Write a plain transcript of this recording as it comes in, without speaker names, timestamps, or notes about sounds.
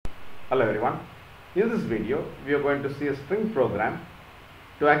Hello everyone. In this video, we are going to see a string program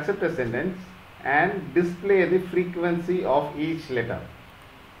to accept a sentence and display the frequency of each letter.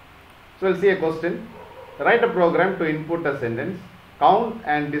 So we'll see a question. Write a program to input a sentence, count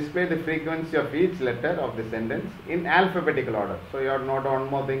and display the frequency of each letter of the sentence in alphabetical order. So you have note one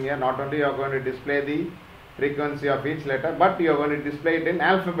more thing here. Not only you are going to display the frequency of each letter, but you are going to display it in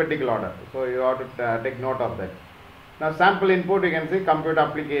alphabetical order. So you have to take note of that. Now sample input you can see computer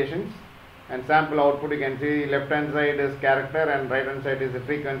applications, and sample output you can see left hand side is character and right hand side is the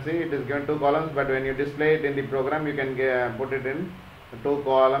frequency. It is given two columns, but when you display it in the program you can put it in two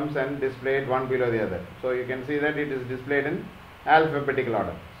columns and display it one below the other. So you can see that it is displayed in alphabetical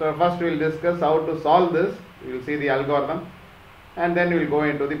order. So first we will discuss how to solve this. We will see the algorithm and then we will go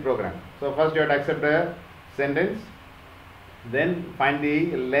into the program. So first you have to accept a sentence, then find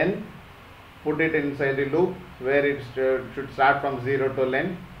the length, put it inside the loop where it should start from 0 to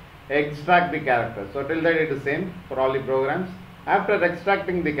length, extract the character. So till that it is same for all the programs. After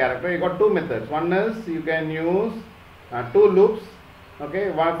extracting the character, you got two methods. One is you can use two loops.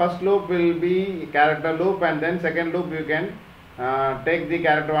 Okay, first loop will be character loop, and then second loop you can take the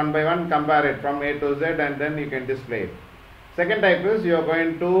character one by one, compare it from A to Z, and then you can display it. Second type is you are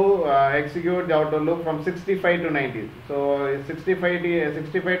going to execute the outer loop from 65 to 90. So 65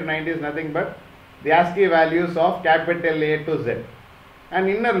 to 90 is nothing but the ASCII values of capital A to Z. And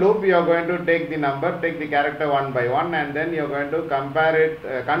inner loop you are going to take the number, take the character one by one, and then you are going to compare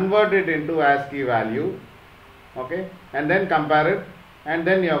it, convert it into ASCII value. Okay, and then compare it, and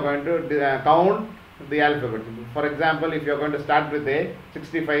then you are going to count the alphabet. For example, if you are going to start with A,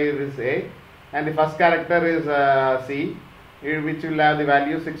 65 is A, and the first character is C, which will have the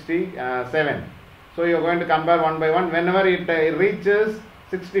value 67. So you are going to compare one by one. Whenever it reaches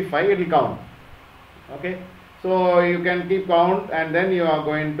 65, it will count. Okay, so you can keep count, and then you are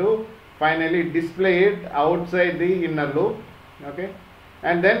going to finally display it outside the inner loop. Okay,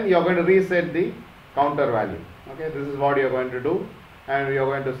 and then you are going to reset the counter value. Okay, this is what you are going to do, and we are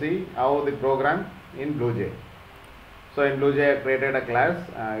going to see how the program in BlueJ. So in BlueJ I created a class,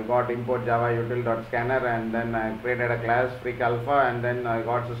 I got import java util.scanner, and then I created a class freak alpha, and then I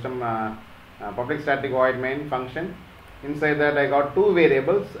got system public static void main function. Inside that I got two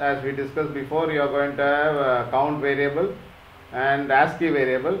variables. As we discussed before, you are going to have count variable and ASCII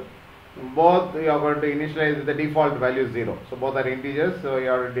variable. Both you are going to initialize with the default value 0. So both are integers, so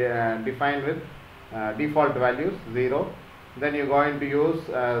you are defined with default values 0. Then you are going to use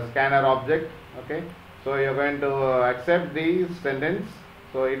scanner object. Okay, so you are going to accept the sentence.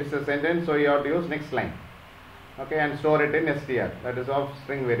 So it is a sentence, so you have to use next line. Okay, and store it in str, that is of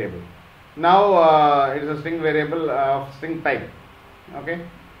string variable. Now it is a string variable of string type. Okay,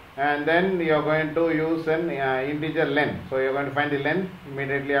 and then you are going to use an integer length. So you are going to find the length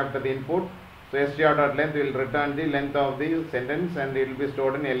immediately after the input. So str.length will return the length of the sentence, and it will be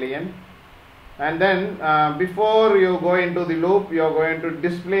stored in len. And then before you go into the loop, you are going to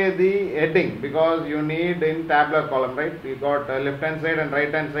display the heading, because you need in tabular column, right? You got left hand side and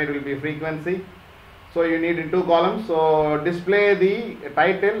right hand side will be frequency. So you need in two columns. So display the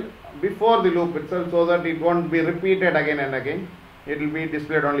title before the loop itself, so that it won't be repeated again and again. It will be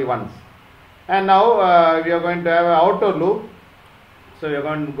displayed only once. And now we are going to have an outer loop. So you are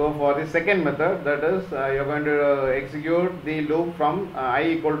going to go for the second method, that is you are going to execute the loop from I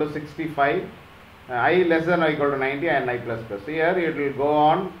equal to 65, I less than or equal to 90, and I plus plus. Here it will go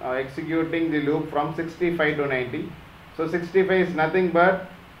on executing the loop from 65 to 90. So 65 is nothing but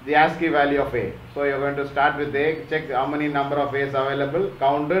the ASCII value of A. So you are going to start with A, check how many number of A's available,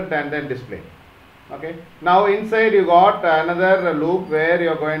 count it, and then display. Okay. Now inside you got another loop where you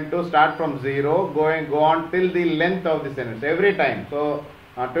are going to start from 0, go on till the length of the sentence every time. So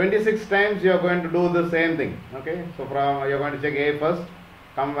 26 times you are going to do the same thing. Okay. So from you are going to check A first,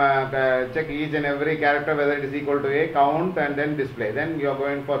 check each and every character whether it is equal to A, count, and then display. Then you are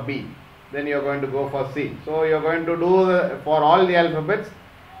going for B. Then you are going to go for C. So you are going to do for all the alphabets,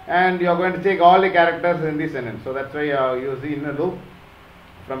 and you are going to check all the characters in the sentence. So that's why you use the inner loop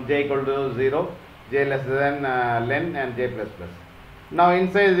from j equal to 0, j less than len, and j plus plus. Now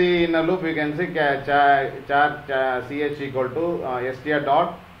inside the inner loop you can see char ch equal to str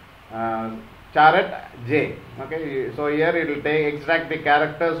dot char at j. Okay, so here it will extract the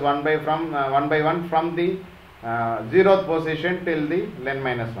characters one by one from the 0th position till the len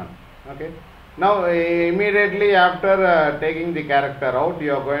minus 1. Okay. Now immediately after taking the character out,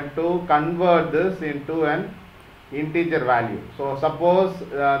 you are going to convert this into an integer value. So suppose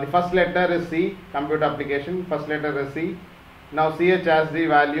the first letter is C, computer application, first letter is C. Now CH has the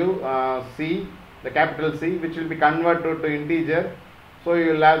value C, the capital C, which will be converted to integer So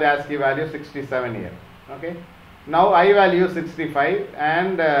you will have the ASCII value 67 here. Okay. Now I value 65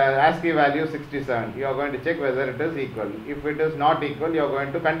 and ASCII value 67. You are going to check whether it is equal. If it is not equal, you are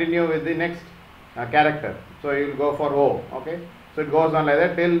going to continue with the next character. So you will go for O. Okay. So it goes on like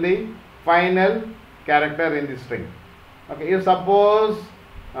that till the final character in the string. Okay. If suppose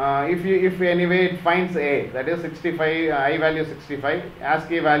if anyway it finds A, that is 65, I value 65,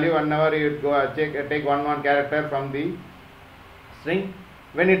 ASCII value, whenever you go take one character from the string,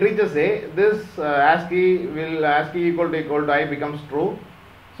 when it reaches A, this ASCII equal to I becomes true.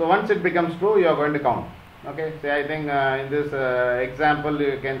 So once it becomes true, you are going to count. Okay, say I think in this example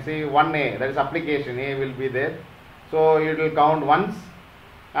you can see 1A, that is application A will be there. So it will count once.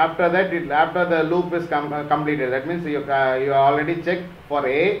 After that, after the loop is completed, that means you already checked for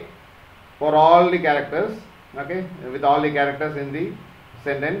A for all the characters. Okay, with all the characters in the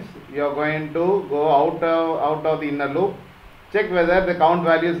sentence, you are going to go out of the inner loop. Check whether the count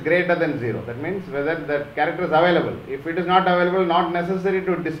value is greater than 0. That means whether the character is available. If it is not available, not necessary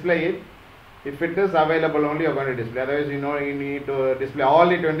to display it. If it is available, only you are going to display. Otherwise, you need to display all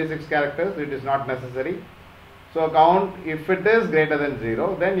the 26 characters. It is not necessary. So count, if it is greater than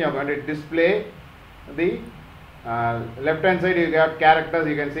 0, then you are going to display the left hand side. You got characters.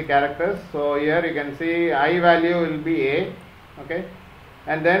 You can see characters. So here you can see I value will be A. Okay.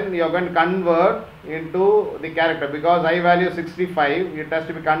 And then you are going to convert into the character, because I value 65, it has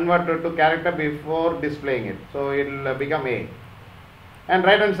to be converted to character before displaying it. So it will become A. And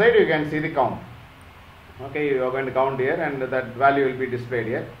right hand side you can see the count. Okay, you are going to count here and that value will be displayed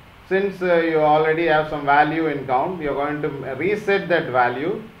here. Since you already have some value in count, you are going to reset that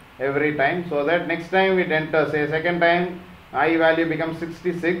value every time, so that next time it enters, say second time I value becomes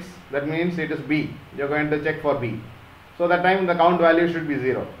 66, that means it is B. You are going to check for B. So that time the count value should be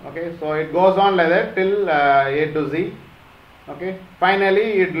 0. Okay, so it goes on like that till A to Z. Okay,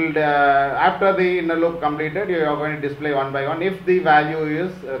 finally it will after the inner loop completed, you are going to display one by one if the value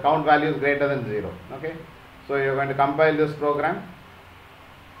is count value is greater than 0. Okay, so you are going to compile this program.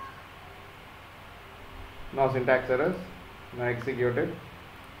 No syntax errors. Now execute it.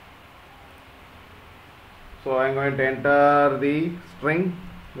 So I am going to enter the string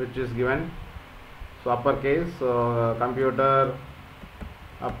which is given. So uppercase, so computer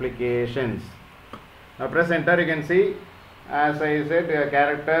applications. Now press enter. You can see, as I said,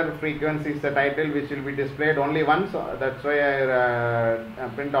 character frequency is the title which will be displayed only once. That's why I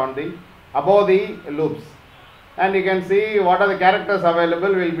print on the above the loops. And you can see what are the characters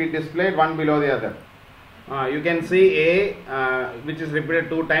available will be displayed one below the other. You can see A which is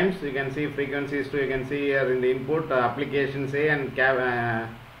repeated 2 times. You can see frequency is 2. You can see here in the input applications A and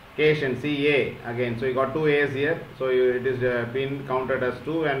cation CA again. So you got 2 A's here. So it is been counted as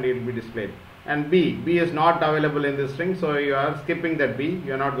 2 and it will be displayed. And B is not available in this string. So you are skipping that B.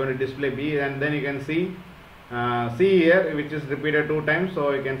 You are not going to display B. And then you can see C here which is repeated 2 times.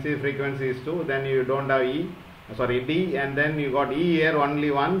 So you can see frequency is 2. Then you don't have D, and then you got E here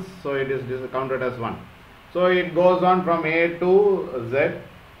only once. So it is counted as 1. So it goes on from A to Z,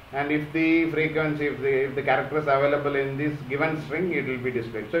 and if the frequency, if the character is available in this given string, it will be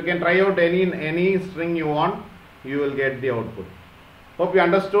displayed. So you can try out any string you want, you will get the output. Hope you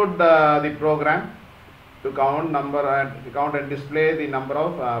understood the program to count and display the number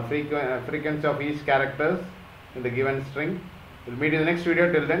of frequency of each characters in the given string. We'll meet in the next video.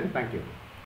 Till then, thank you.